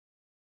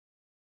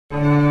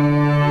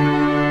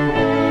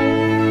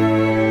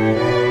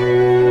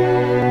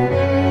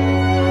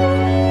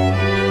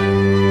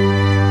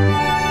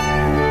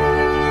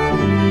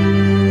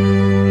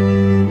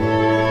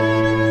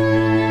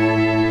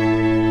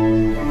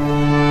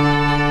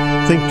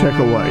ThinkTech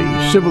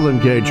Hawaii. Civil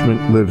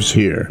engagement lives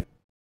here.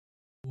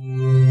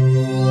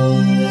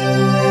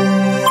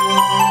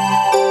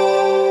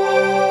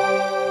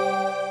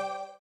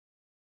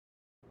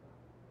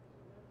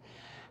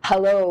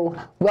 Hello,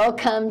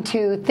 welcome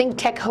to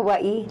ThinkTech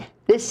Hawaii.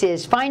 This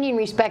is Finding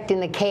Respect in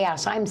the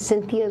Chaos. I'm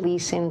Cynthia Lee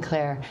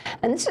Sinclair,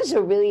 and this is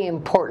a really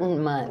important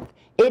month.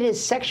 It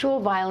is Sexual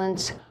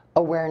Violence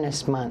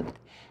Awareness Month.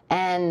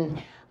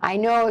 And I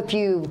know if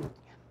you've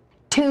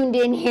tuned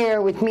in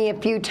here with me a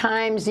few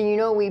times, and you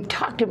know we've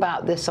talked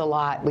about this a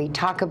lot. We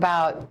talk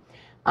about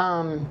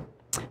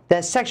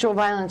the sexual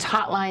violence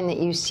hotline that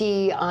you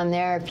see on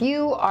there. If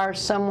you are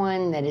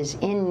someone that is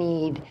in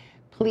need,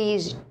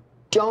 please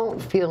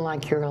don't feel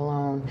like you're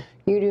alone.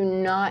 You do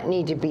not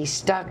need to be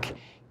stuck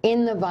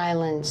in the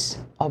violence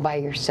all by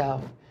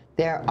yourself.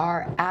 There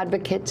are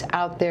advocates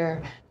out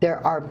there. There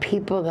are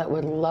people that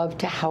would love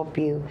to help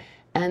you.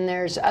 And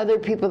there's other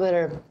people that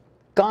are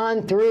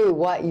gone through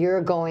what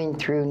you're going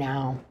through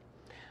now.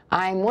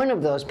 I'm one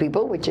of those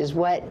people, which is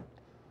what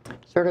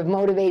sort of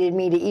motivated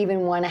me to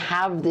even want to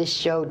have this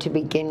show to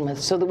begin with,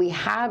 so that we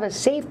have a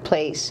safe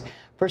place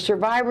for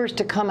survivors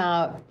to come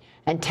out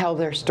and tell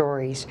their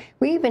stories.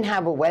 We even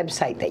have a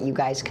website that you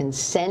guys can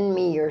send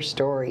me your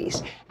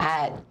stories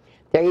at,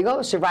 there you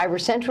go, Survivor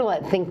Central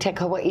at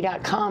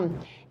ThinkTechHawaii.com.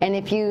 And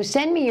if you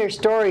send me your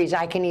stories,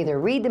 I can either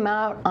read them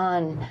out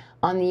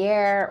on the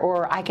air,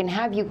 or I can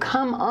have you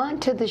come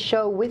onto the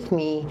show with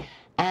me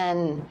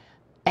and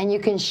you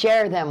can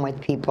share them with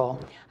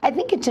people. I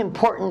think it's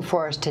important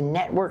for us to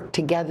network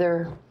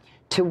together,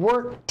 to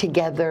work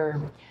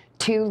together,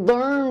 to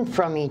learn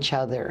from each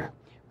other,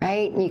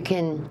 right? You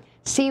can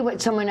see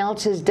what someone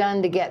else has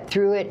done to get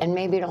through it, and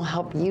maybe it'll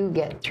help you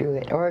get through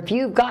it. Or if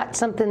you've got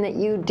something that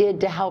you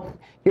did to help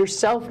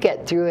yourself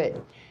get through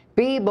it,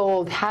 be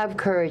bold, have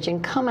courage,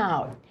 and come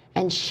out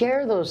and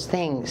share those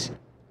things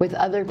with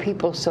other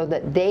people so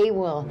that they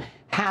will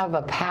have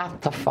a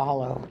path to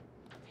follow.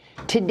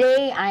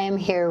 Today, I am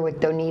here with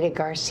Donita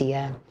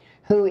Garcia,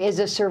 who is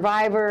a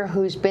survivor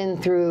who's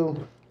been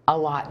through a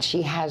lot.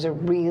 She has a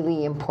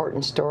really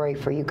important story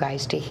for you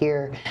guys to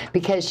hear,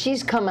 because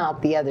she's come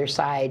out the other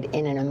side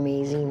in an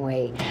amazing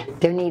way.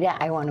 Donita,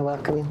 I want to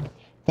welcome you.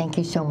 Thank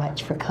you so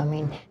much for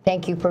coming.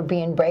 Thank you for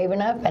being brave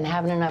enough and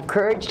having enough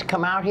courage to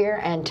come out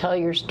here and tell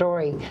your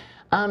story.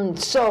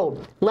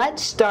 So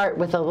let's start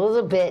with a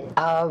little bit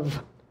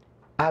of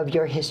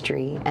your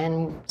history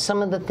and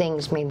some of the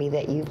things maybe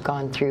that you've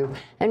gone through,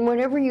 and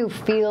whatever you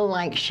feel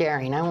like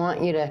sharing. I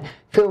want you to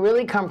feel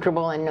really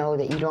comfortable and know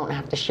that you don't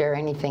have to share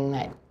anything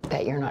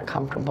that you're not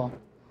comfortable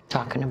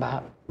talking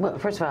about. Well,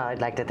 first of all, I'd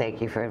like to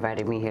thank you for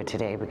inviting me here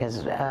today,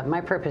 because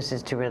my purpose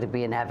is to really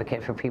be an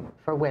advocate for people,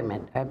 for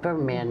women, for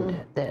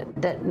men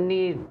that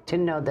need to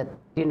know that,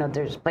 you know,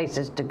 there's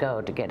places to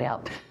go to get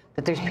help,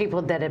 that there's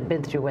people that have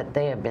been through what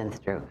they have been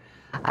through.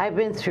 I've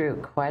been through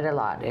quite a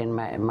lot in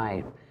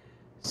my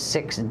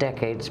 6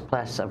 decades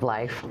plus of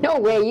life. No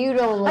way, you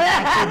don't look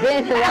like you've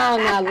been around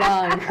that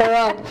long,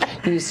 girl.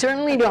 You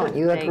certainly don't.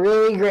 You look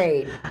really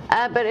great.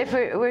 But if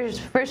we're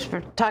first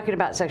talking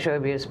about sexual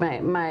abuse,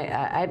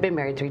 I've been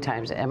married 3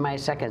 times, and my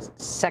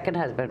second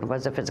husband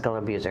was a physical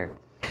abuser.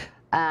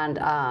 And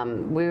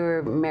we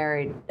were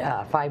married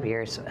 5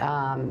 years,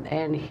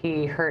 and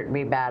he hurt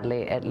me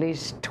badly at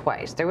least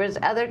twice. There was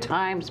other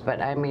times,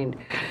 but I mean,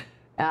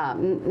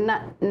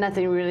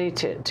 nothing really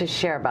to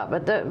share about.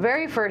 But the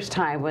very first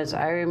time was,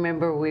 I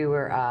remember we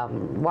were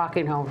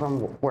walking home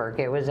from work.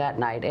 It was at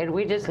night, and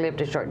we just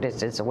lived a short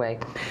distance away.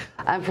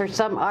 And for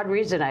some odd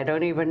reason, I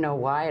don't even know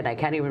why, and I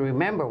can't even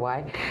remember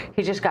why,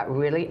 he just got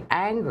really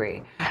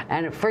angry.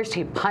 And at first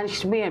he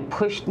punched me and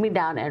pushed me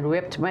down and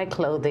ripped my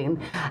clothing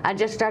and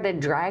just started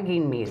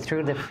dragging me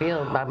through the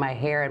field by my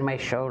hair and my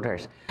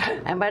shoulders.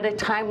 And by the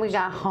time we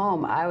got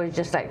home, I was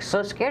just like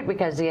so scared,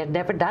 because he had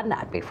never done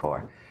that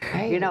before.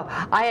 Right. You know,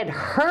 I had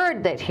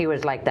heard that he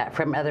was like that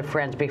from other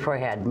friends before I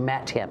had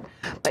met him.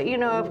 But, you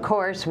know, of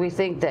course, we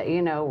think that,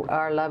 you know,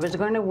 our love is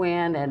going to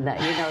win, and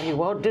that, you know, he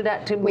won't do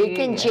that to me. We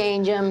can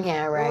change him,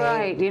 yeah, right.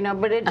 Right, you know,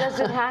 but it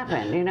doesn't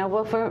happen, you know.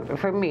 Well,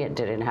 for me, it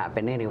didn't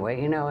happen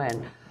anyway, you know.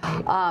 And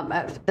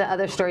the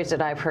other stories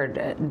that I've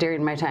heard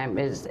during my time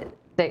is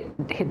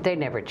they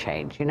never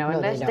change, you know,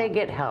 unless they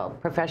get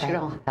help,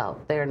 professional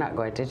help. They're not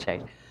going to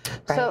change.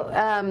 Right. So,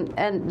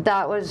 and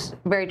that was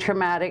very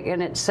traumatic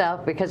in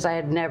itself, because I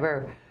had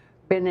never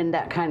been in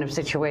that kind of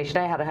situation.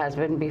 I had a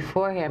husband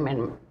before him,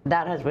 and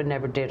that husband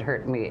never did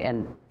hurt me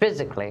and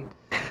physically.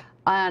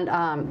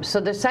 And so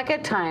the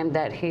second time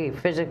that he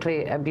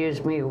physically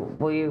abused me,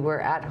 we were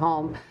at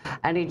home,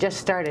 and he just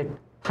started,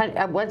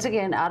 once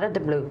again, out of the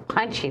blue,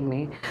 punching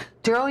me,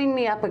 throwing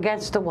me up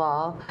against the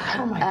wall,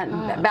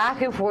 and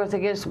back and forth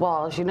against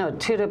walls, you know,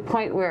 to the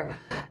point where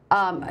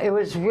it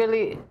was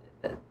really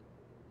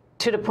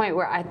to the point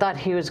where I thought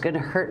he was going to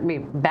hurt me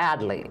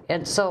badly.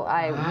 And so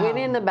I went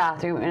in the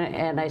bathroom,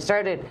 and I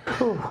started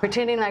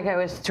pretending like I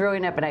was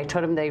throwing up, and I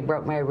told him they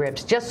broke my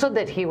ribs, just so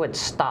that he would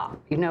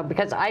stop, you know,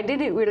 because I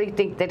didn't really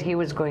think that he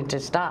was going to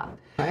stop.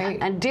 Right.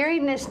 And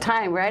during this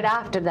time, right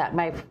after that,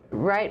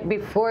 right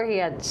before he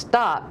had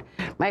stopped,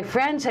 my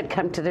friends had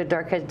come to the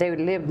door because they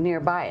lived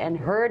nearby and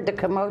heard the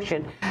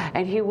commotion,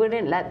 and he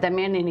wouldn't let them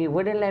in, and he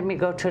wouldn't let me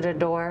go to the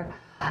door.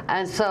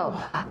 And so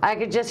I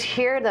could just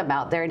hear them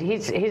out there, and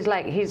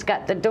he's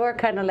got the door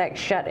kind of like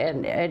shut,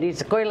 and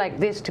he's going like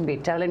this to me,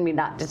 telling me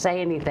not to say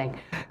anything,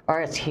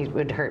 or else he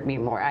would hurt me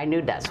more. I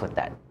knew that's what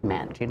that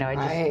meant, you know, I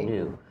just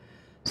knew.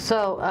 So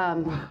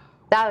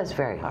that was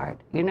very hard,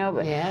 you know.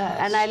 But,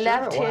 and I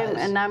left him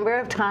a number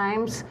of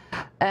times,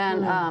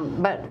 and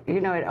but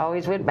you know, it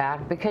always went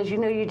back because you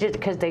know, you just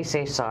because they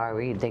say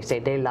sorry, they say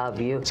they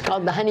love you. It's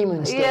called the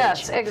honeymoon stage.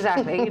 Yes,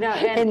 exactly. You know,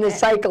 in the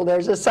cycle,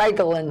 there's a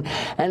cycle,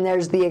 and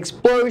there's the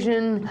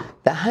explosion,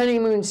 the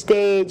honeymoon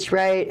stage,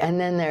 right? And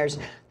then there's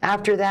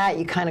after that,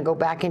 you kind of go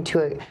back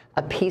into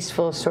a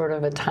peaceful sort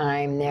of a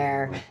time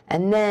there.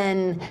 And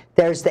then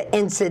there's the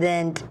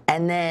incident,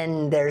 and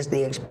then there's the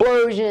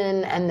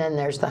explosion, and then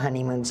there's the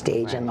honeymoon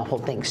stage, and the whole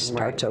thing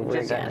starts over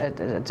again.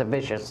 It's a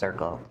vicious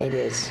circle. It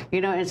is.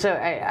 You know, and so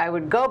I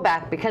would go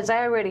back because I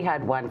already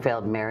had one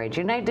failed marriage,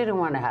 and I didn't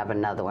want to have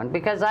another one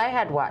because I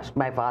had watched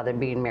my father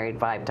being married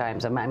 5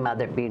 times and my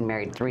mother being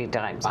married 3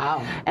 times.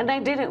 Wow. And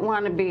I didn't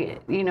want to be,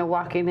 you know,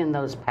 walking in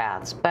those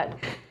paths. But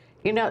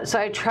you know, so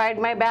I tried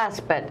my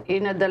best, but you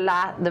know,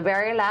 the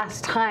very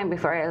last time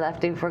before I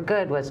left him for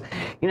good was,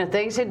 you know,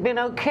 things had been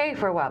okay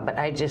for a while, but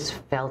I just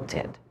felt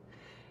it.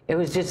 It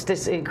was just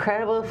this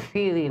incredible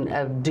feeling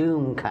of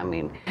doom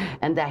coming,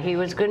 and that he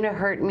was going to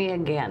hurt me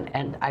again,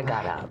 and I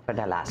got out for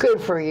the last Good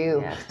time. for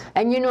you. Yes.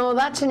 And you know,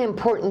 that's an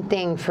important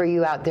thing for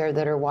you out there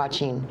that are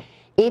watching.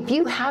 If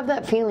you have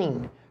that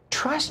feeling,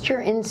 trust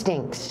your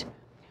instincts.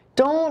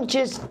 Don't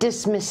just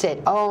dismiss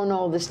it. Oh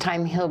no, this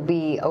time he'll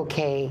be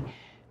okay.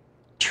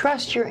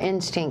 Trust your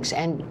instincts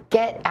and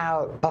get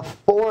out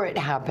before it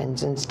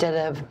happens instead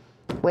of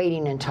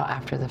waiting until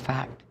after the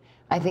fact.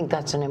 I think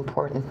that's an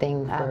important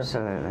thing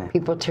for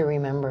people to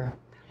remember.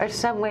 Or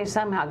some way,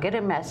 somehow, get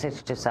a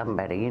message to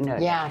somebody, you know.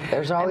 Yeah,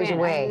 there's always a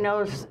way. I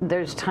know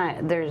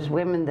there's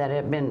women that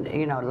have been,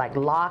 you know, like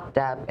locked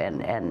up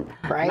and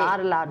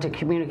not allowed to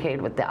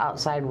communicate with the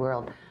outside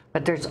world.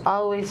 But there's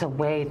always a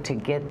way to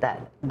get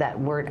that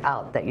word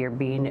out that you're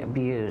being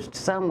abused.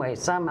 Some way,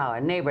 somehow,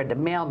 a neighbor, the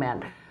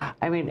mailman.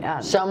 I mean,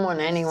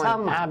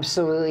 anyone,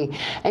 absolutely.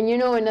 And you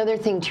know, another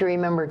thing to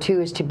remember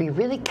too is to be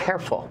really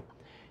careful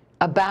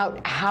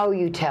about how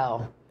you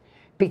tell,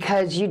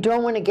 because you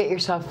don't want to get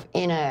yourself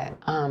in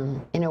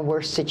a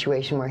worse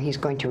situation where he's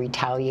going to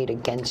retaliate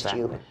against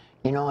you.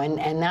 You know,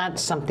 and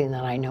that's something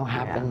that I know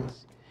happens.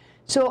 Yeah.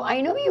 So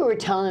I know you were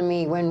telling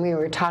me when we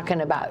were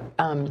talking about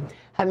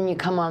having you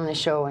come on the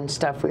show and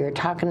stuff, we were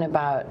talking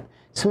about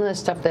some of the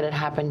stuff that had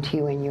happened to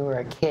you when you were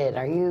a kid.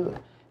 Are you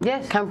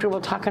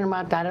comfortable talking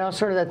about that? And all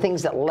sort of the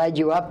things that led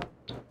you up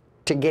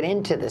to get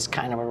into this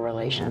kind of a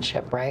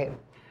relationship, right?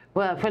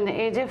 Well, from the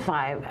age of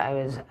 5,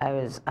 I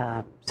was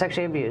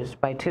sexually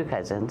abused by 2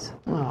 cousins.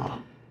 Oh.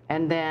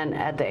 And then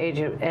at the age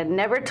of, and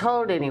never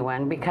told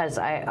anyone because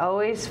I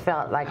always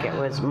felt like it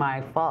was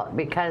my fault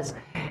because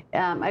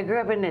I grew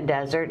up in the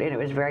desert and it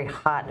was very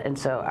hot, and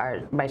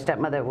so my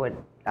stepmother would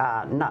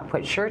not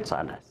put shirts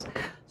on us.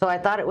 So I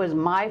thought it was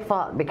my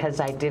fault because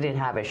I didn't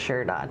have a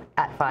shirt on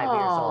at 5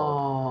 years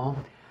old.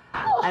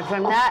 And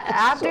from that,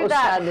 after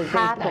that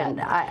happened,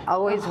 I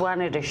always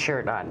wanted a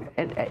shirt on.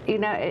 You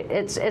know,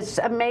 it's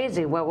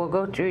amazing what will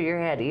go through your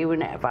head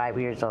even at 5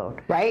 years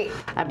old. Right.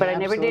 But I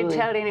never did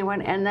tell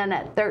anyone. And then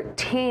at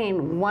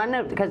 13,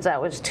 because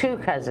that was 2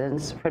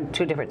 cousins from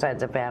 2 different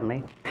sides of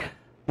family,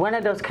 one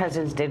of those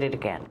cousins did it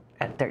again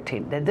at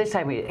 13. This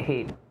time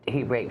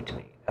he raped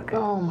me. Okay.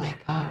 Oh my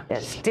God. Yeah,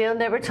 still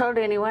never told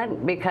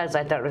anyone because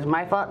I thought it was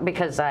my fault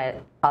because I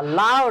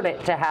allowed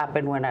it to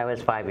happen when I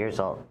was 5 years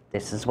old.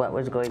 This is what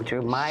was going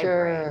through my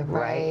brain.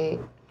 Right.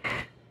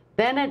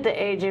 Then at the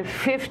age of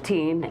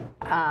 15,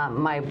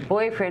 my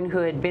boyfriend who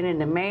had been in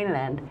the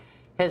mainland,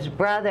 his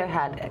brother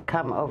had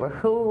come over,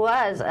 who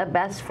was a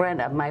best friend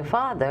of my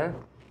father,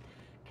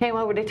 came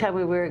over to tell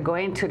me we were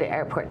going to the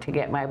airport to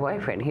get my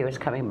boyfriend. He was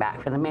coming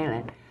back from the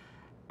mainland,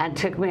 and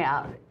took me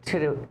out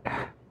to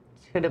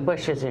the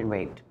bushes and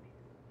raped me.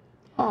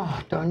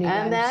 Oh,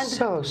 Donita, I'm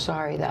so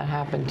sorry that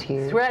happened to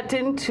you.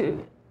 Threatened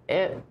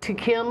to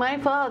kill my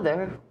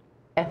father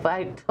if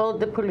I told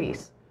the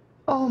police.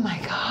 Oh my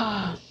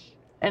gosh.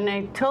 And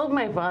I told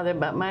my father,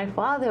 but my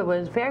father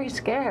was very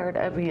scared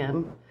of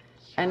him,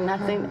 and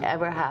nothing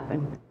ever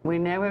happened.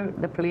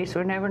 The police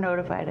were never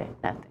notified,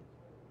 nothing.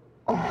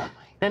 Oh my God.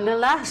 Then the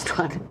last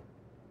one,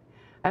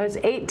 I was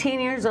 18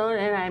 years old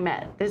and I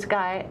met this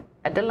guy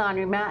at the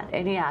laundromat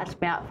and he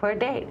asked me out for a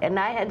date. And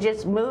I had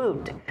just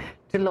moved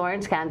to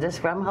Lawrence, Kansas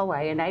from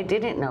Hawaii and I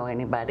didn't know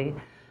anybody.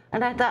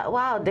 And I thought,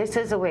 wow, this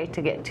is a way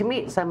to get to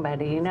meet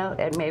somebody, you know,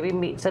 and maybe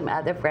meet some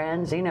other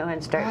friends, you know,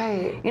 and start,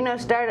 you know,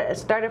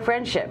 start a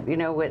friendship, you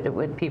know,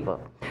 with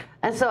people.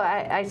 And so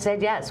I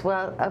said yes.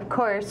 Well, of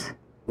course,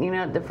 you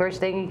know, the first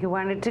thing he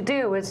wanted to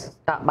do was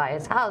stop by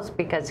his house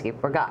because he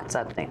forgot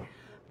something.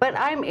 But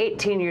I'm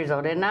 18 years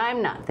old and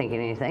I'm not thinking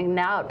anything.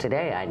 Now,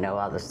 today, I know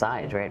all the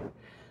signs, right?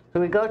 So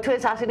we go to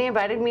his house and he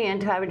invited me in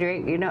to have a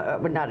drink, you know,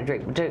 not a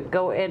drink, but to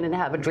go in and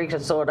have a drink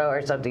of soda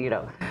or something, you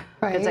know.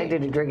 because I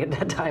didn't drink at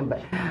that time.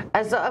 But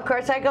and so, of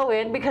course, I go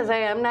in because I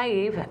am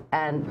naive,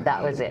 and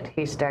that was it.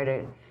 He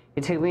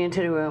took me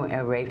into the room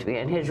and raped me,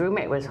 and his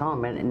roommate was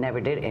home and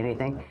never did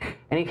anything.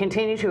 And he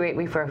continued to rape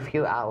me for a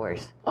few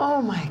hours. Oh,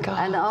 my God.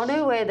 And the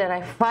only way that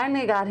I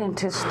finally got him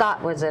to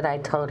stop was that I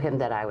told him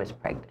that I was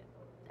pregnant,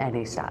 and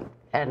he stopped.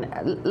 And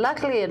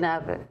luckily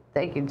enough,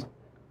 thank you,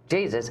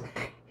 Jesus,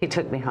 he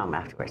took me home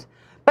afterwards.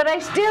 But I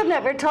still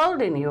never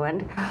told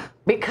anyone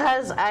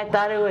because I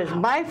thought it was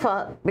my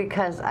fault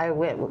because I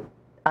went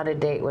on a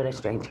date with a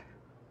stranger.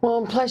 Well,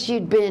 and plus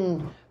you'd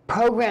been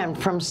programmed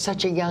from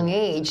such a young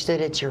age that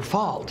it's your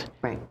fault.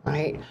 Right.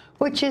 Right?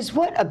 Which is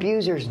what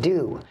abusers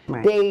do.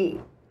 Right. They,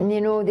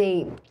 you know,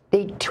 they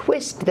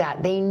twist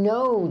that. They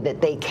know that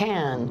they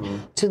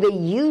can, so they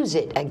use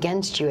it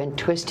against you and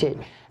twist it.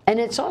 And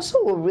it's also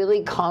a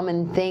really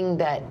common thing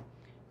that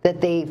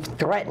they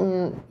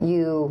threaten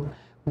you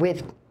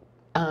with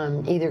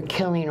either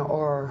killing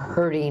or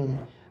hurting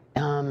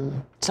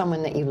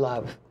someone that you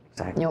love.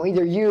 Exactly. You know,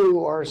 either you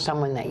or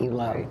someone that you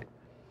love. Right.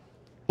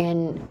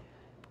 In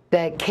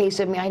the case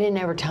of me, I didn't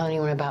ever tell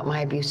anyone about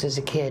my abuse as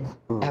a kid,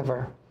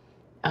 ever.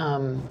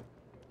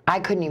 I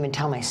couldn't even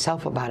tell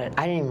myself about it.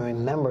 I didn't even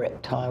remember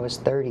it till I was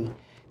 30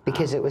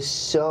 because it was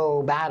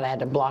so bad I had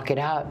to block it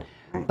out.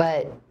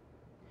 But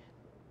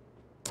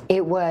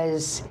it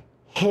was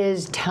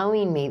his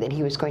telling me that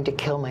he was going to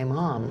kill my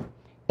mom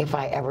if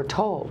I ever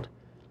told.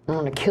 I'm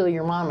going to kill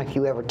your mom if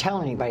you ever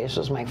tell anybody. This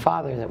was my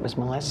father that was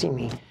molesting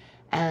me.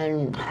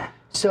 And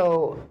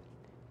so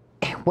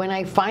when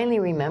I finally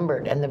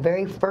remembered, and the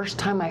very first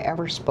time I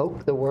ever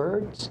spoke the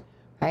words,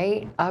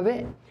 right, of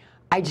it,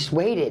 I just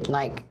waited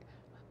like,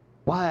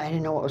 well, I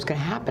didn't know what was going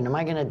to happen. Am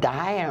I going to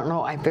die? I don't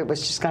know if it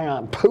was just going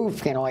to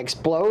poof, you know,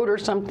 explode or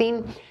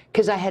something,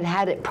 because I had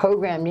had it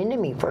programmed into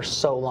me for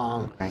so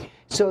long. Right.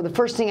 So the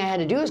first thing I had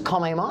to do is call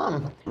my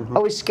mom. I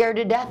was scared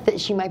to death that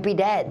she might be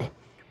dead.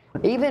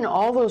 Even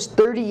all those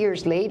 30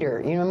 years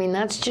later, you know what I mean?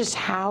 That's just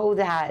how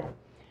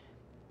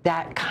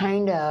that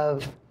kind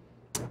of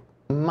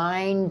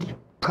mind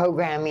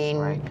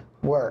programming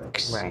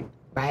works. Right.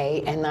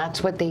 Right? And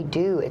that's what they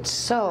do. It's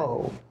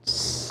so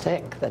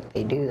sick that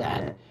they do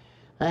that.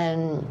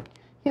 And,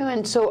 you know,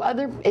 and so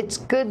it's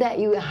good that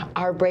you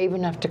are brave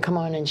enough to come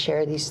on and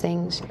share these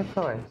things. Of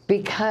course.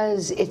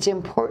 Because it's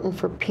important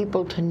for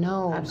people to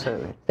know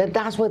Absolutely. that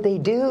that's what they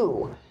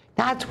do.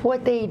 That's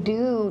what they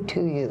do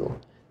to you.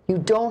 You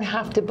don't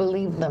have to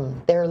believe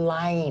them. They're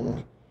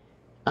lying.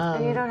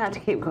 And you don't have to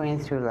keep going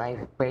through life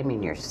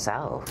blaming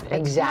yourself.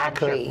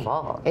 Exactly. It's not your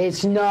fault.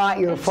 It's not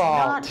your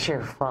fault. It's not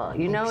your fault.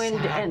 You know,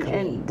 Exactly.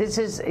 and this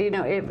is, you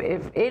know,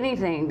 if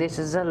anything, this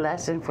is a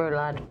lesson for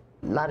a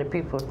lot of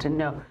people to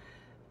know.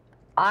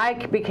 I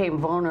became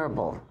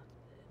vulnerable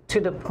to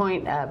the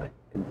point of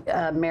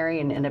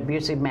marrying an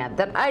abusive man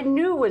that I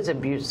knew was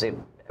abusive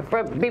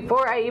from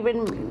before I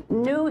even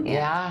knew him.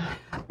 Yeah.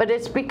 But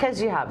it's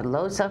because you have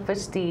low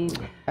self-esteem,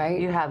 right?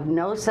 You have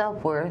no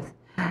self-worth,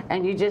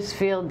 and you just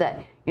feel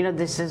that, you know,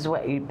 this is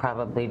what you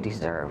probably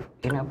deserve,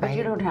 you know, but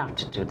you don't have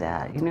to do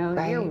that. You know,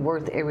 you're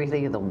worth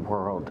everything in the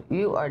world.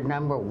 You are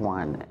number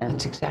one. And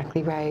that's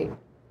exactly right.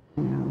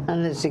 And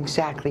that's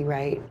exactly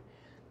right.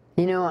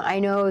 You know, I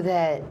know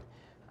that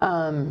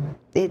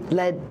it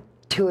led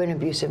to an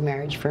abusive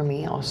marriage for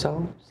me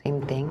also.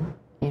 Same thing,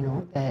 you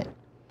know, that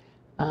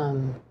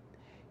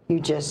you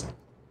just,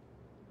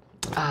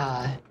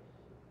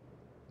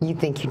 you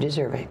think you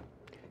deserve it.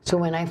 So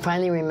when I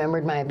finally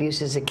remembered my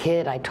abuse as a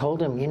kid, I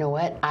told him, you know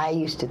what, I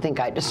used to think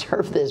I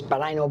deserved this,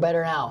 but I know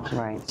better now.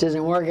 Right. This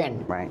isn't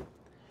working. Right.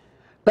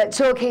 But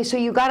so, okay, so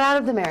you got out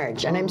of the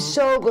marriage, and I'm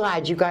so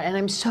glad you got, and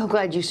I'm so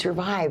glad you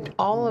survived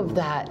all of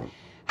that.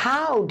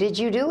 How did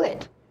you do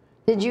it?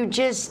 Did you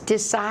just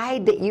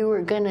decide that you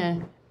were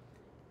gonna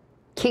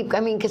keep, I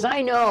mean, because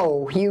I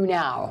know you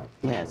now.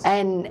 Yes.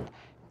 And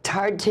it's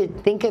hard to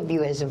think of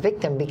you as a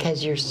victim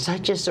because you're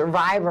such a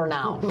survivor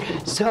now.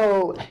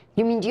 So,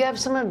 you mean, do you have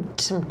some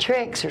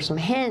tricks or some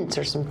hints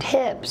or some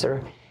tips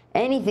or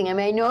anything? I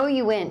mean, I know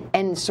you went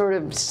and sort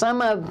of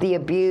some of the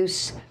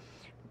abuse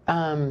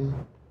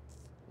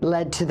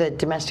led to the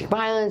domestic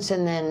violence,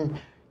 and then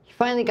you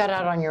finally got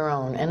out on your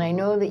own. And I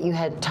know that you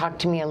had talked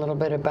to me a little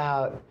bit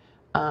about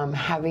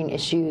having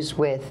issues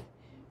with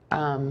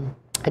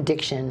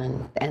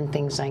addiction and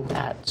things like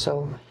that.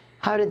 So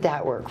how did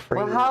that work for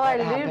you? Well, how I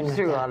lived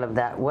through all of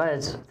that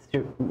was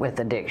with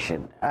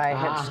addiction. I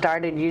had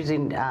started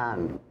using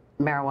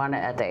marijuana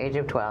at the age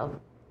of 12.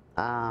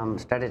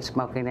 Started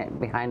smoking it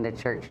behind the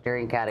church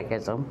during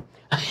catechism.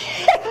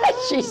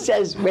 She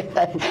says with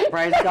a...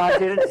 Praise God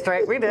didn't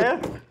strike me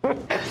down.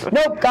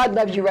 Nope, God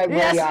loves you right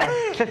where you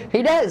are.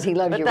 He does. He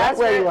loves you right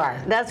where you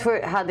are. That's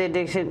how the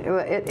addiction,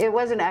 it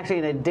wasn't actually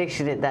an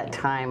addiction at that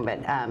time, but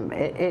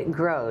it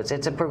grows.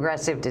 It's a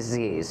progressive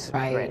disease,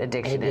 right?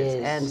 Addiction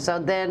is. And so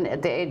then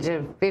at the age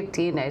of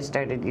 15, I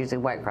started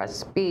using White Cross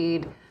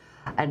Speed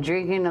and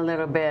drinking a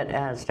little bit,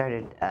 and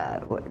started,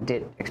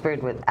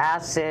 experienced with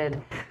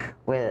acid,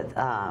 with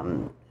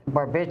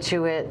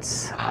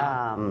barbiturates,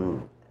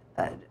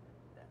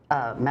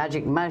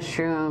 magic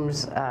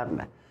mushrooms,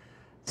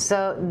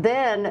 So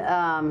then,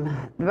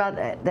 about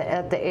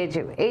at the age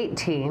of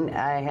 18,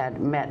 I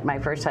had met my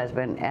first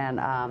husband,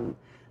 and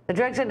the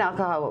drugs and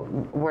alcohol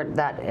weren't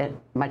that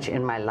much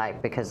in my life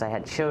because I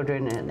had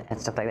children and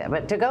stuff like that.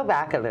 But to go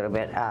back a little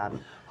bit.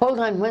 Hold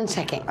on one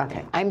second.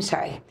 Okay. I'm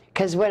sorry.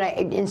 Because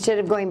instead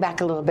of going back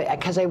a little bit,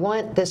 because I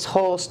want this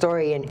whole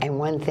story and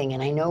one thing,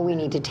 and I know we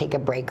need to take a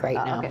break right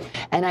now. Okay.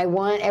 And I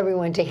want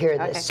everyone to hear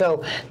this. Okay.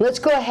 So let's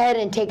go ahead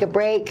and take a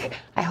break.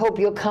 I hope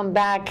you'll come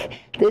back.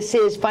 This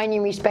is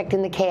Finding Respect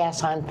in the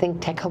Chaos on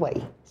ThinkTech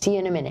Hawaii. See you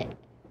in a minute.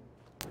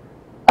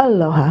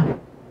 Aloha.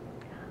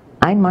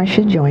 I'm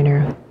Marcia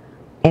Joyner,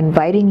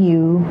 inviting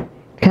you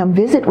to come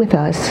visit with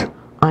us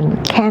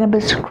on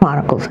Cannabis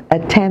Chronicles, a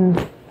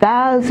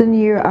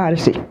 10,000-year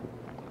odyssey,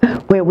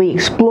 where we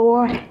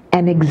explore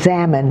and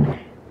examine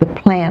the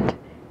plant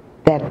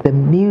that the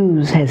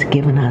Muse has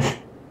given us.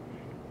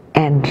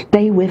 And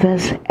stay with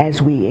us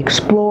as we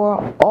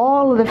explore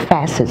all of the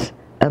facets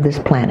of this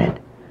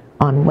planet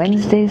on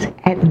Wednesdays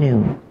at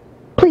noon.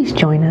 Please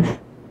join us.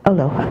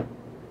 Aloha.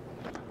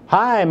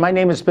 Hi, my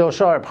name is Bill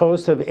Sharp,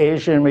 host of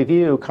Asia in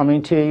Review,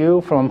 coming to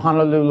you from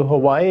Honolulu,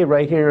 Hawaii,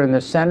 right here in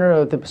the center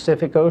of the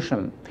Pacific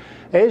Ocean.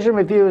 Asia in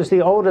Review is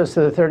the oldest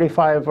of the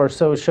 35 or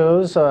so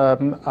shows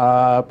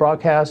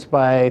broadcast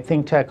by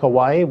ThinkTech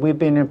Hawaii. We've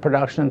been in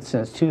production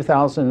since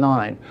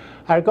 2009.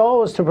 Our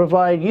goal is to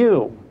provide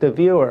you, the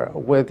viewer,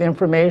 with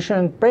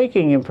information,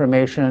 breaking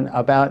information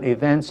about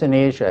events in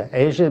Asia.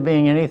 Asia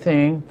being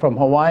anything from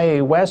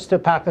Hawaii west to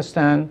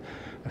Pakistan,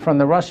 from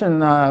the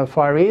Russian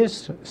Far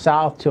East,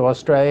 south to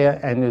Australia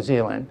and New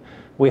Zealand.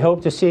 We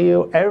hope to see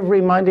you every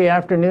Monday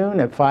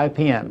afternoon at 5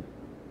 p.m.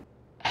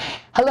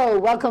 Hello,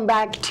 welcome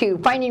back to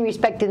Finding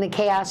Respect in the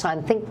Chaos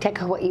on ThinkTech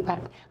Hawaii.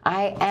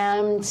 I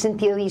am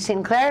Cynthia Lee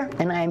Sinclair,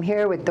 and I am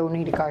here with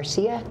Donita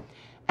Garcia.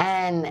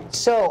 And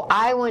so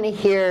I want to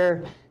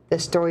hear the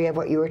story of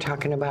what you were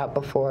talking about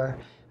before.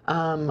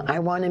 I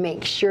want to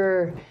make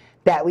sure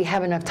that we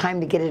have enough time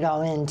to get it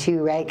all in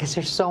too, right? Because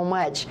there's so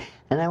much.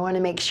 And I want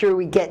to make sure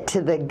we get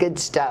to the good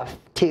stuff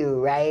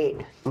too, right?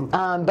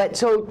 But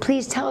so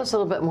please tell us a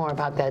little bit more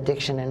about the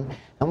addiction and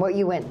what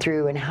you went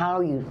through and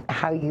how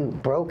you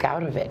broke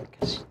out of it.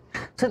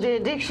 So the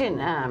addiction,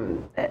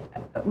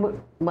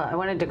 well, I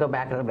wanted to go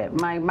back a little bit.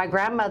 My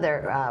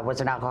grandmother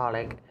was an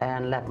alcoholic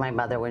and left my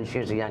mother when she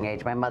was a young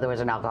age. My mother was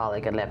an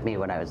alcoholic and left me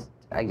when I was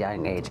a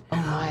young age. Oh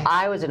my.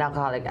 I was an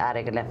alcoholic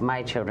addict and left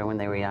my children when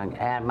they were young.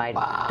 And my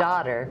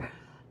daughter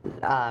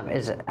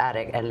is an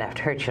addict and left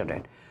her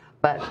children.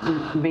 But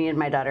me and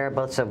my daughter are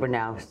both sober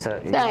now. So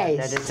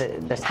nice.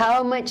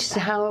 How long have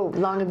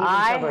you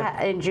been sober?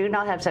 In June,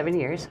 I'll have 7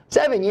 years.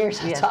 7 years.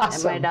 That's yes,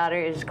 awesome. And my daughter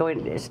is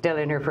still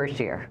in her first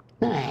year.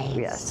 Nice.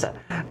 Yes. So,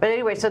 but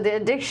anyway, so the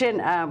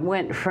addiction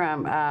went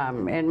from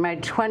in my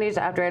 20s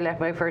after I left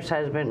my first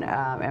husband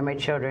and my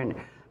children.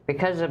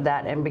 Because of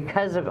that, and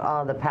because of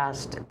all the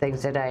past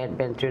things that I had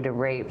been through, the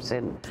rapes,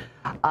 and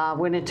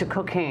went into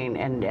cocaine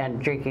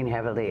and drinking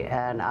heavily,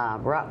 and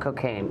rock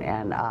cocaine,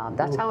 and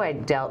that's how I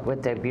dealt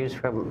with the abuse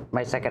from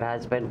my second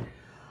husband.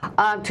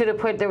 To the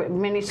point there were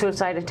many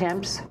suicide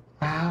attempts.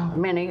 Wow.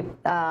 Many.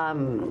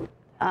 And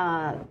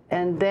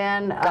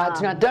then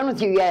God's not done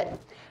with you yet.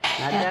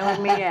 Not done with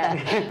me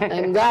yet.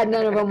 I'm glad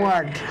none of them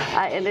worked.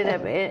 I ended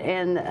up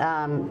in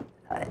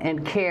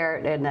care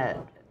in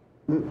a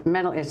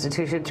mental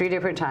institution 3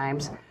 different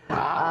times.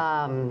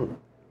 Wow.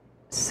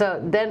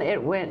 So then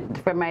it went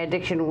from my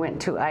addiction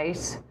went to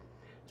ice,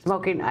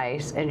 smoking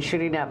ice and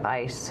shooting up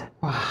ice.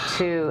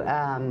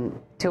 Wow.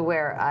 To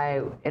where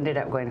I ended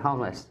up going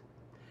homeless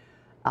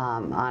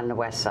on the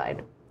west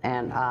side.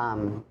 And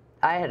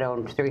I had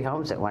owned 3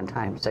 homes at one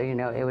time. So, you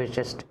know, it was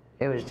just,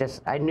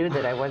 I knew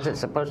that I wasn't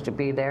supposed to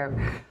be there.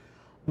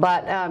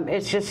 But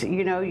it's just,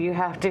 you know, you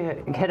have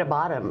to hit a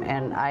bottom,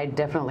 and I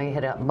definitely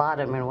hit a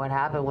bottom. And what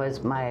happened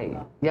was my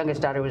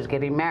youngest daughter was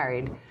getting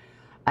married,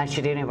 and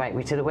she didn't invite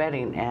me to the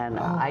wedding. And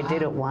I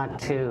didn't want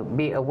to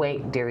be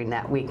awake during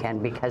that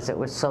weekend because it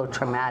was so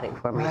traumatic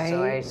for me. Right.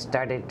 So I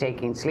started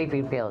taking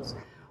sleeping pills,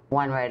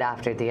 one right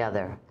after the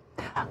other.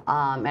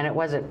 And it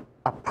wasn't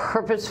a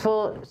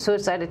purposeful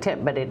suicide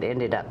attempt, but it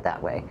ended up that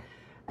way.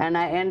 And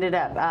I ended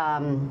up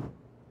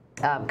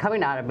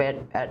coming out of it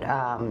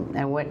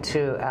and went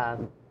to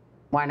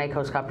Waianae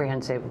Coast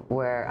Comprehensive,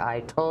 where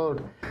I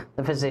told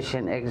the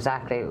physician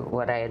exactly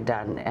what I had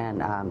done,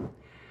 and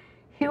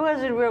he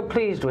wasn't real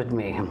pleased with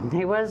me.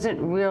 He wasn't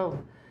real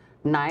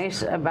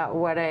nice about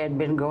what I had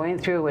been going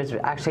through. It was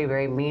actually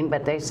very mean,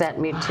 but they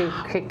sent me to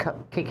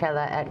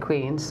Kikela at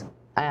Queens,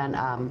 and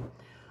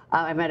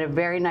I met a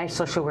very nice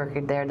social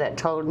worker there that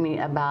told me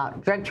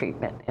about drug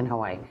treatment in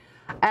Hawaii.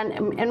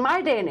 And in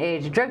my day and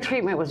age, drug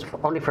treatment was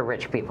only for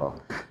rich people.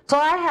 So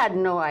I had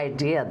no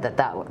idea that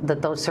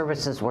those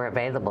services were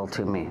available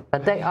to me.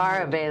 But they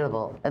are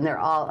available, and they're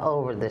all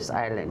over this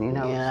island, you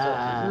know,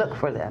 so look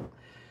for them.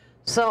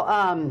 So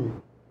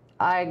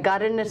I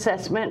got an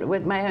assessment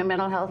with my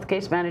mental health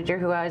case manager,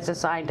 who I was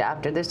assigned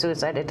after the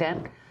suicide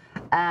attempt,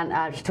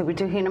 and she took me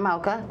to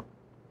Hinamauka,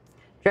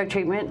 drug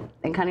treatment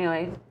in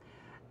Kaneohe,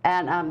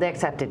 and they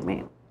accepted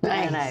me.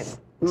 Nice. And I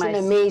It's an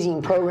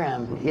amazing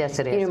program. Yes,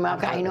 it is. You know,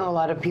 Malka, I know a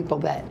lot of people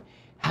that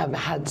have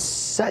had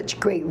such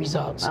great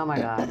results. Oh my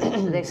God,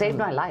 they saved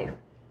my life.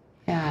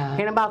 Yeah.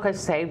 You know, Malka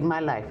saved my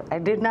life. I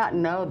did not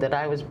know that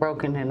I was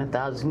broken in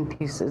 1,000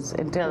 pieces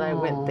until I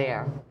went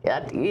there.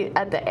 At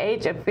the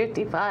age of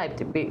 55,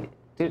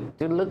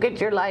 to look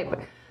at your life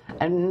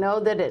and know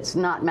that it's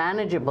not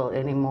manageable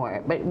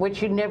anymore, but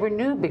which you never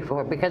knew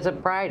before because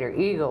of pride or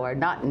ego or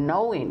not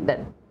knowing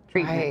that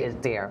treatment is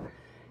there,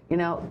 you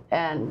know,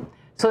 and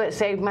so it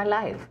saved my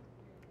life.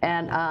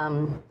 And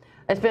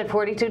I spent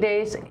 42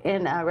 days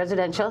in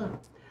residential,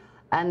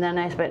 and then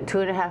I spent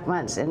 2.5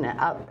 months in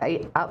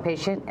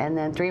outpatient, and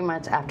then 3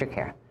 months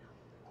aftercare.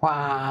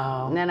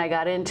 Wow. And then I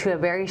got into a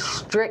very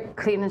strict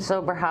clean and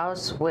sober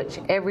house, which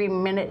every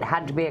minute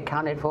had to be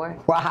accounted for.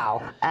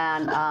 Wow.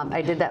 And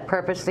I did that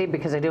purposely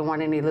because I didn't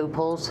want any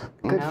loopholes.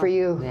 Good for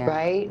you,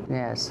 right?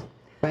 Yes.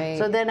 Right.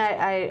 So then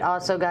I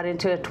also got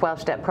into a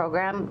 12-step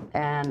program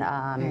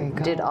and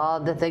did all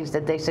the things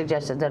that they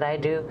suggested that I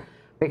do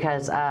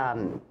because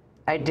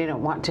I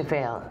didn't want to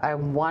fail. I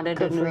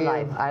wanted a new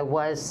life. I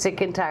was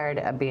sick and tired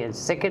of being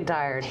sick and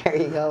tired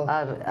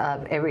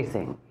of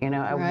everything. You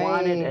know, I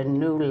wanted a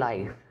new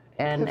life.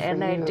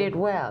 And I did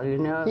well, you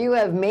know. You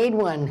have made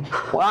one.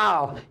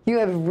 Wow. You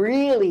have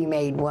really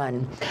made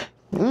one.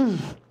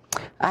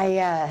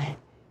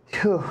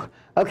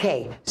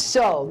 Okay,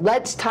 so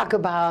let's talk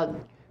about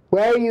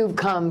where you've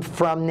come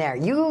from there.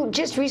 You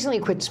just recently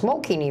quit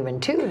smoking even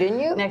too, didn't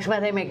you? Next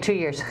month I make 2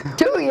 years.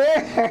 2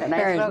 years. And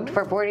I smoked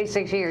for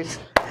 46 years.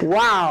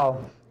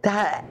 Wow,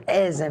 that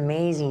is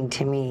amazing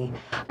to me.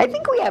 I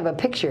think we have a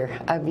picture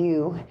of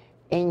you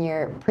in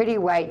your pretty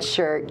white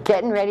shirt,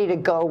 getting ready to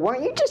go.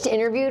 Weren't you just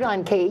interviewed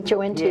on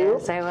KHON too?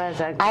 Yes, I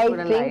was. I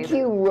think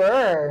you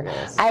were.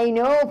 Yes. I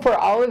know for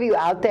all of you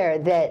out there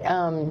that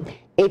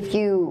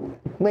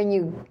when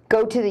you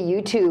go to the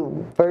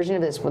YouTube version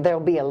of this, there'll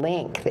be a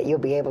link that you'll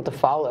be able to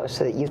follow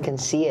so that you can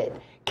see it.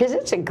 Because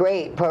it's a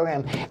great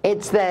program.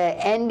 It's the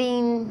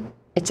ending.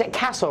 It's at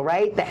Castle,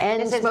 right? The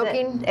end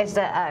smoking? It's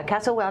the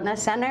Castle Wellness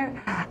Center,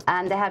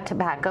 and they have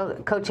tobacco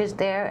coaches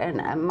there,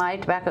 and my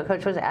tobacco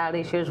coach was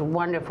Allie. She was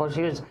wonderful.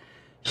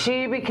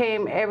 She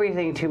became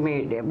everything to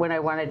me when I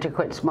wanted to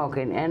quit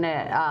smoking, and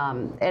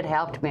it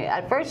helped me.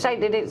 At first I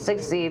didn't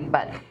succeed,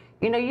 but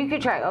you know, you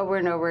could try over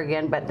and over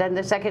again, but then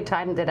the second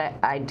time that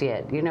I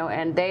did, you know,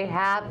 and they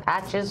have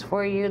patches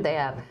for you. They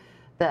have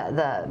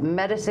the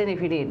medicine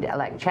if you need,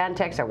 like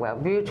Chantix or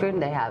Wellbutrin.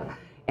 They have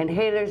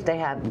inhalers, they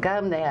have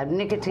gum, they have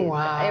nicotine,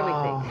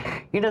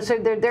 everything. You know, so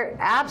they're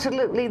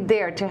absolutely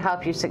there to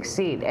help you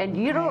succeed. And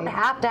you don't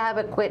have to have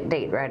a quit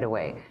date right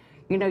away.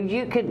 You know,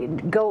 you can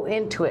go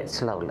into it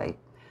slowly.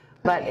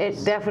 But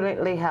it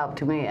definitely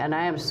helped me, and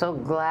I am so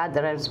glad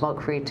that I'm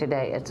smoke-free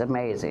today. It's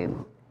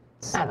amazing.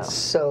 That's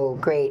so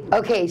great.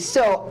 Okay,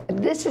 so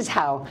this is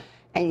how,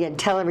 and you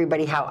tell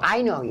everybody how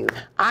I know you.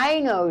 I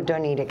know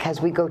Donita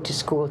because we go to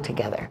school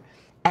together.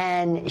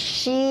 And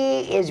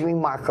she is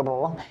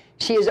remarkable.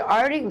 She has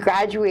already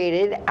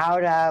graduated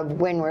out of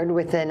Windward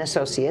with an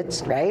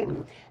associate's, right?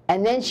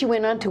 And then she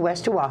went on to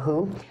West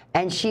Oahu,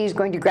 and she's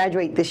going to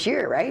graduate this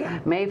year,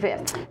 right? May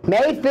 5th.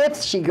 May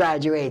 5th she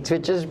graduates,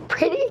 which is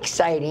pretty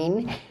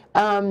exciting,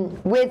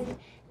 with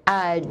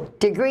a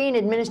degree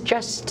in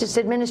Justice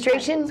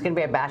Administration. It's going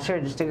to be a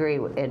Bachelor's Degree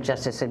in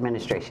Justice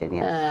Administration,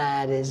 yes.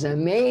 That is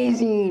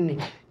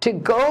amazing. To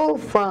go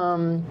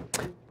from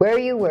where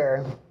you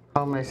were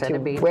homeless at a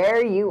beach.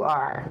 Where you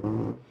are.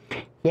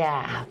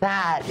 Yeah,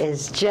 that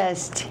is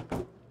just...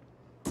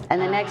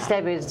 And the next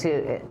step is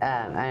to,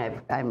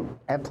 I'm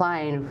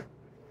applying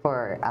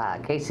for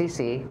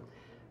KCC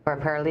for a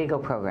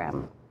paralegal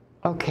program.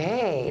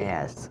 Okay.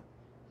 Yes.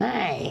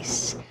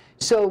 Nice.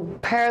 So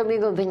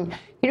paralegal thing,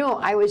 you know,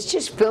 I was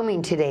just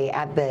filming today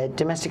at the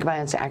Domestic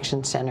Violence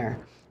Action Center,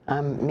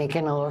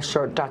 making a little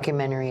short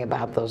documentary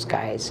about those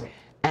guys.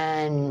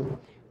 And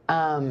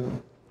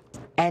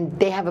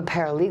they have a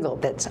paralegal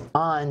that's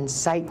on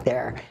site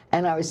there.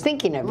 And I was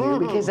thinking of you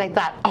because I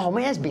thought, oh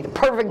man, this would be the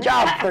perfect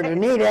job for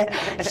Donita.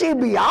 She'd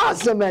be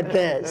awesome at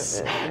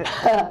this.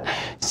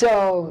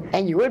 So,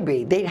 and you would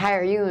be. They'd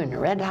hire you in a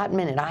red hot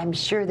minute. I'm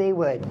sure they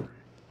would.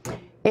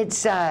 It's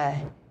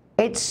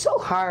so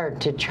hard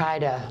to try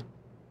to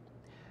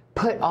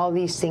put all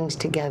these things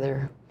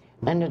together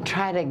and to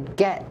try to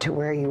get to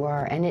where you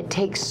are. And it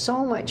takes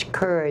so much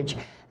courage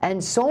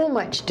and so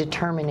much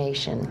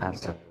determination.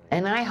 Absolutely.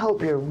 And I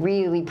hope you're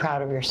really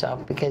proud of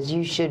yourself, because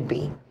you should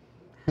be.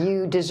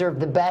 You deserve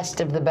the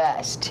best of the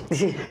best,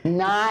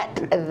 not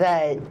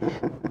the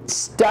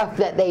stuff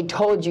that they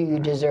told you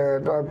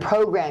deserved or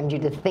programmed you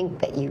to think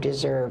that you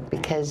deserve,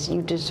 because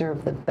you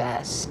deserve the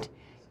best.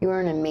 You are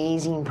an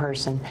amazing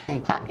person.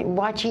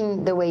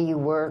 Watching the way you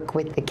work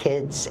with the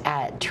kids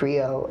at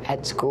Trio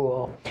at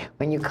school,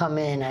 when you come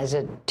in as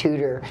a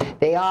tutor,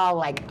 they all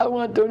like, I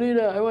want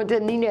Donita, I want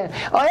Donita.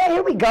 Oh yeah,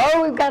 here we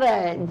go. We've got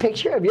a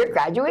picture of your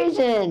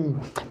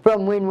graduation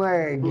from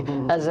Windward,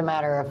 as a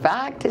matter of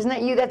fact. Isn't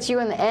that you? That's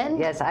you in the end?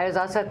 Yes, I was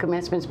also a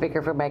commencement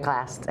speaker for my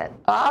class.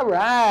 All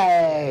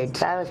right.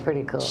 That was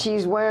pretty cool.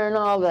 She's wearing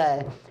all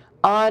the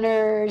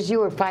honors. You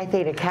were Phi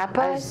Theta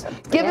Kappa.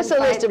 Give us a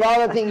list of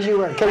all the things you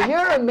were, because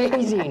you're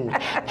amazing.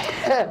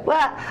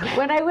 Well,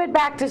 when I went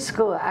back to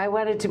school, I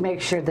wanted to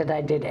make sure that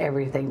I did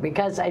everything,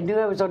 because I knew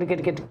I was only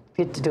going to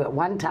get to do it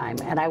one time,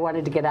 and I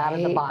wanted to get out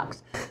of the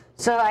box.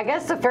 So I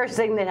guess the first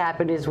thing that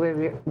happened is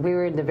we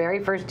were in the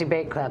very first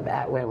debate club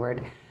at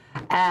Windward,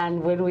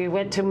 and when we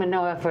went to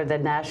Manoa for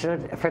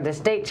the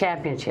state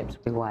championships,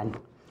 we won.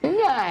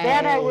 Nice.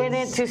 Then I went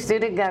into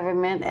student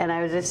government, and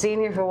I was a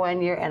senior for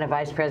 1 year and a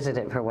vice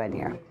president for 1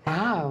 year.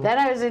 Wow. Then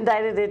I was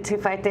indicted into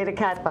Phi Theta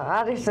Kappa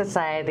Honor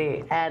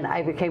Society, and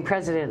I became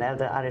president of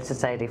the Honor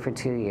Society for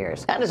 2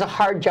 years. That is a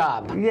hard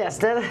job. Yes,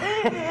 that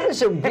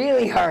is a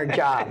really hard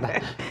job.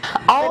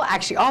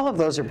 Actually, all of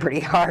those are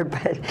pretty hard,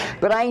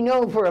 but I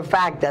know for a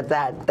fact that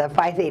the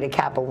Phi Theta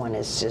Kappa one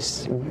is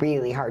just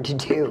really hard to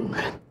do.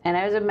 And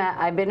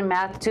I've been a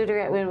math tutor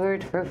at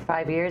Windward for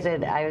 5 years,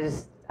 and I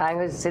was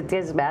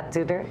Cynthia's math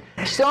tutor.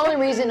 It's the only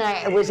reason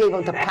I was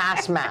able to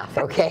pass math,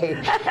 okay?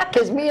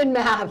 Because me and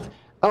math,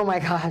 oh my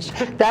gosh,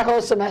 that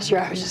whole semester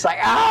I was just like,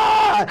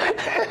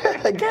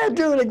 I can't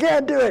do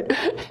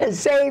it.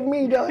 Save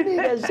me,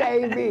 Donita,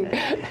 save me.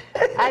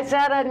 I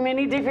sat on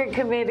many different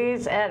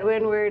committees at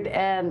Windward,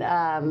 and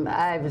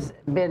I've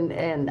been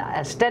in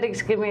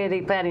aesthetics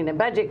committee, planning and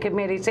budget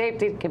committee,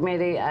 safety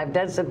committee. I've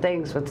done some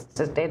things with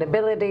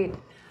sustainability.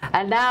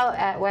 And now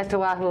at West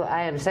Oahu,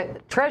 I am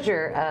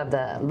treasurer of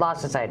the Law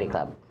Society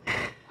Club.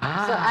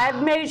 Ah. So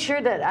I've made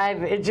sure that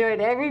I've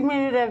enjoyed every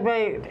minute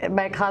of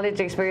my college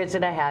experience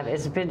that I have.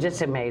 It's been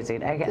just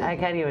amazing. I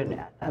can't even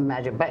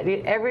imagine. But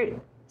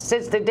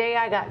since the day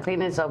I got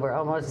clean and sober,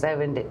 almost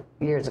 7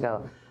 years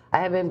ago, I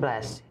have been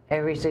blessed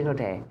every single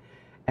day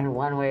in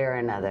one way or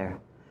another.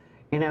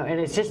 You know, and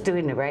it's just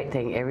doing the right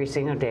thing every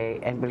single day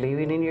and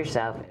believing in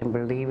yourself and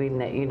believing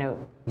that, you know,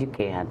 you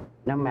can,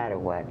 no matter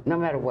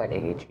what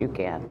age, you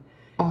can.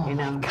 Oh, you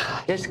know, my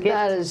gosh,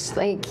 that is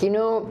like, you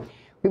know,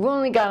 we've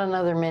only got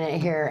another minute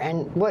here,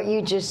 and what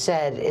you just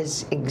said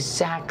is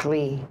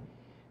exactly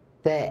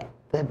the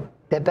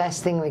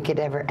best thing we could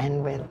ever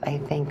end with, I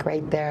think,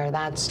 right there.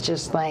 That's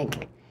just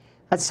like,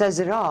 that says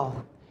it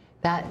all.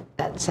 That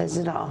says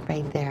it all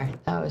right there.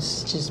 That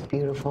was just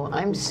beautiful.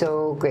 I'm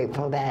so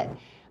grateful that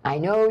I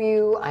know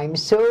you. I'm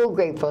so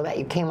grateful that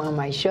you came on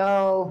my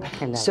show.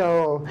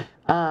 So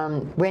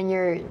when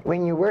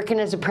you're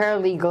working as a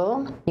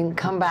paralegal, you can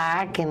come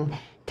back and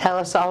tell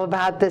us all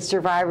about the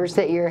survivors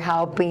that you're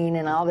helping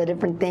and all the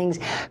different things.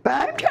 But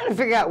I'm trying to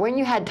figure out when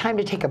you had time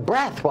to take a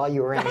breath while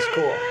you were in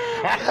school.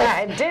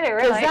 I did it,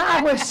 really.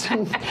 Because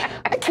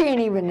I can't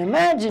even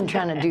imagine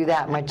trying to do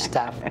that much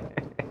stuff.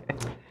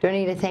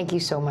 Donita, thank you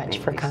so much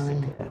for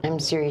coming. I'm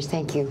serious,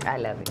 thank you. I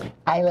love you.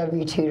 I love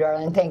you too,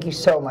 darling. Thank you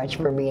so much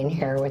for being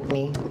here with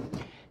me.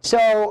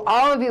 So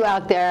all of you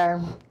out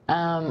there,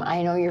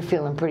 I know you're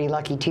feeling pretty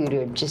lucky too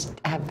to just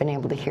have been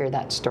able to hear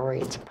that story.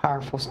 It's a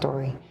powerful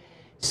story.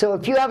 So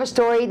if you have a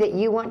story that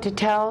you want to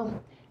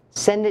tell,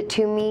 send it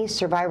to me,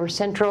 Survivor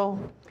Central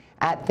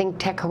at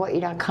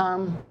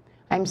ThinkTechHawaii.com.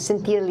 I'm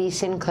Cynthia Lee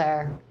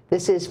Sinclair.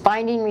 This is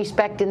Finding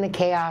Respect in the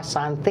Chaos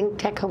on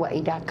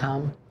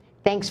ThinkTechHawaii.com.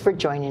 Thanks for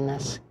joining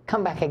us.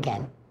 Come back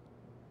again.